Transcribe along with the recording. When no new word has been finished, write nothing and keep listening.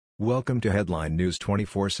Welcome to Headline News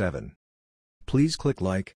 24/7. Please click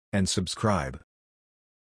like and subscribe.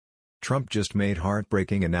 Trump just made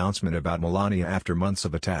heartbreaking announcement about Melania after months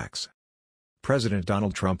of attacks. President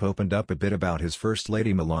Donald Trump opened up a bit about his First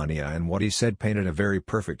Lady Melania, and what he said painted a very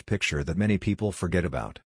perfect picture that many people forget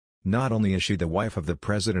about. Not only is she the wife of the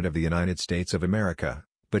President of the United States of America,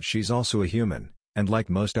 but she's also a human, and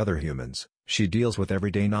like most other humans, she deals with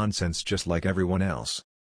everyday nonsense just like everyone else.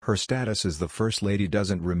 Her status as the First Lady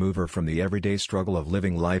doesn't remove her from the everyday struggle of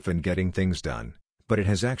living life and getting things done, but it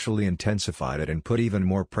has actually intensified it and put even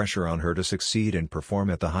more pressure on her to succeed and perform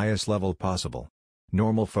at the highest level possible.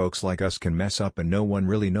 Normal folks like us can mess up and no one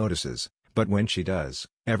really notices, but when she does,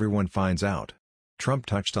 everyone finds out. Trump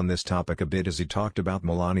touched on this topic a bit as he talked about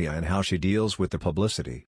Melania and how she deals with the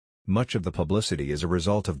publicity. Much of the publicity is a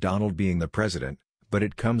result of Donald being the president, but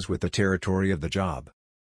it comes with the territory of the job.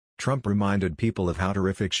 Trump reminded people of how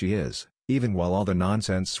terrific she is, even while all the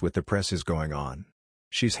nonsense with the press is going on.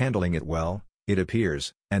 She's handling it well, it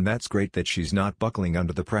appears, and that's great that she's not buckling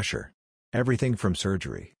under the pressure. Everything from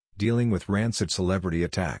surgery, dealing with rancid celebrity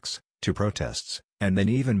attacks, to protests, and then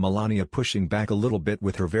even Melania pushing back a little bit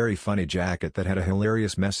with her very funny jacket that had a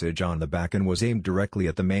hilarious message on the back and was aimed directly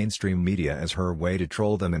at the mainstream media as her way to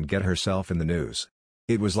troll them and get herself in the news.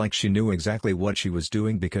 It was like she knew exactly what she was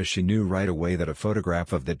doing, because she knew right away that a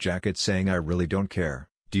photograph of that jacket saying "I really don't care,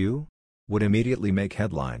 do you?" would immediately make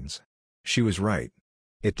headlines. She was right.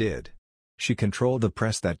 It did. She controlled the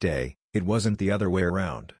press that day, it wasn't the other way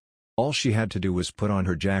around. All she had to do was put on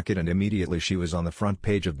her jacket and immediately she was on the front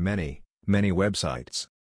page of many, many websites.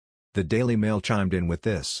 The Daily Mail chimed in with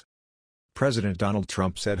this. President Donald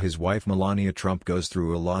Trump said his wife Melania Trump goes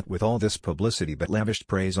through a lot with all this publicity, but lavished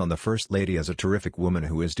praise on the First Lady as a terrific woman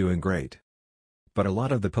who is doing great. But a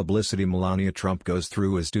lot of the publicity Melania Trump goes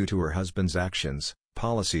through is due to her husband's actions,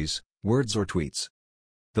 policies, words or tweets.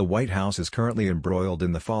 The White House is currently embroiled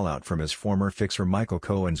in the fallout from his former fixer Michael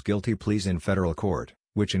Cohen's guilty pleas in federal court,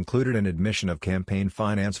 which included an admission of campaign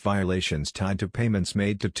finance violations tied to payments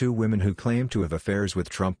made to two women who claimed to have affairs with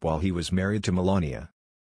Trump while he was married to Melania.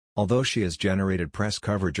 Although she has generated press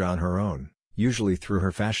coverage on her own, usually through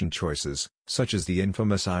her fashion choices, such as the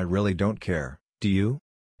infamous "I really don't care, do you?"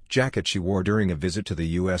 jacket she wore during a visit to the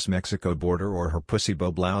US-Mexico border, or her pussy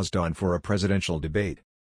bow blouse donned for a presidential debate.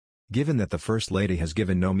 Given that the First Lady has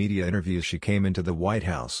given no media interviews she came into the White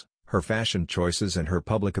House, her fashion choices and her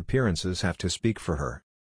public appearances have to speak for her.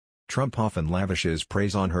 Trump often lavishes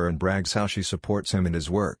praise on her and brags how she supports him in his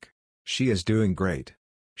work. She is doing great.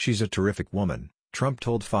 She's a terrific woman, Trump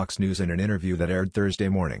told Fox News in an interview that aired Thursday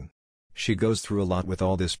morning. She goes through a lot with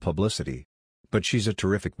all this publicity. But she's a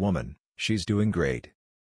terrific woman, she's doing great.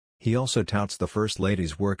 He also touts the First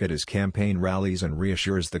Lady's work at his campaign rallies and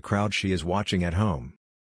reassures the crowd she is watching at home.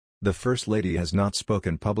 The First Lady has not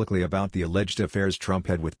spoken publicly about the alleged affairs Trump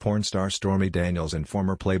had with porn star Stormy Daniels and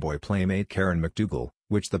former Playboy playmate Karen McDougal,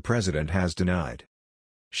 which the president has denied.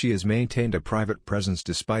 She has maintained a private presence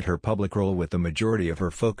despite her public role, with the majority of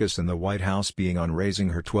her focus in the White House being on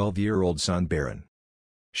raising her 12-year-old son Barron.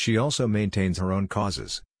 She also maintains her own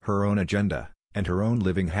causes, her own agenda, and her own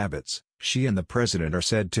living habits. She and the president are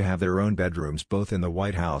said to have their own bedrooms both in the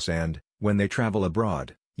White House and, when they travel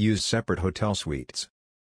abroad, use separate hotel suites.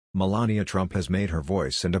 Melania Trump has made her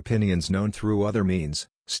voice and opinions known through other means,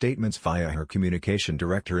 statements via her communication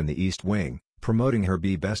director in the East Wing, promoting her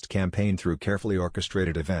Be Best campaign through carefully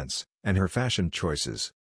orchestrated events, and her fashion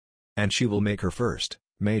choices. And she will make her first,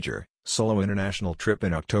 major, solo international trip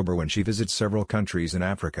in October when she visits several countries in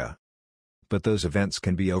Africa. But those events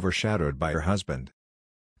can be overshadowed by her husband.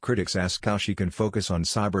 Critics ask how she can focus on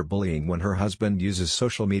cyberbullying when her husband uses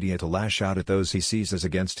social media to lash out at those he sees as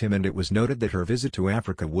against him, and it was noted that her visit to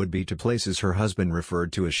Africa would be to places her husband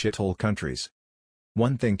referred to as shithole countries.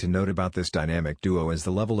 One thing to note about this dynamic duo is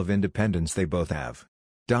the level of independence they both have.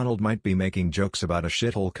 Donald might be making jokes about a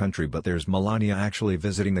shithole country, but there's Melania actually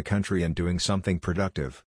visiting the country and doing something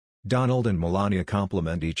productive. Donald and Melania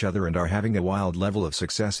complement each other and are having a wild level of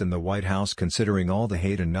success in the White House considering all the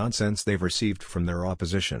hate and nonsense they've received from their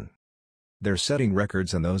opposition. They're setting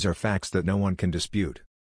records, and those are facts that no one can dispute.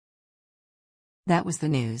 That was the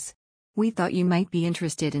news. We thought you might be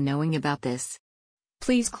interested in knowing about this.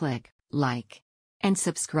 Please click like and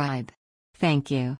subscribe. Thank you.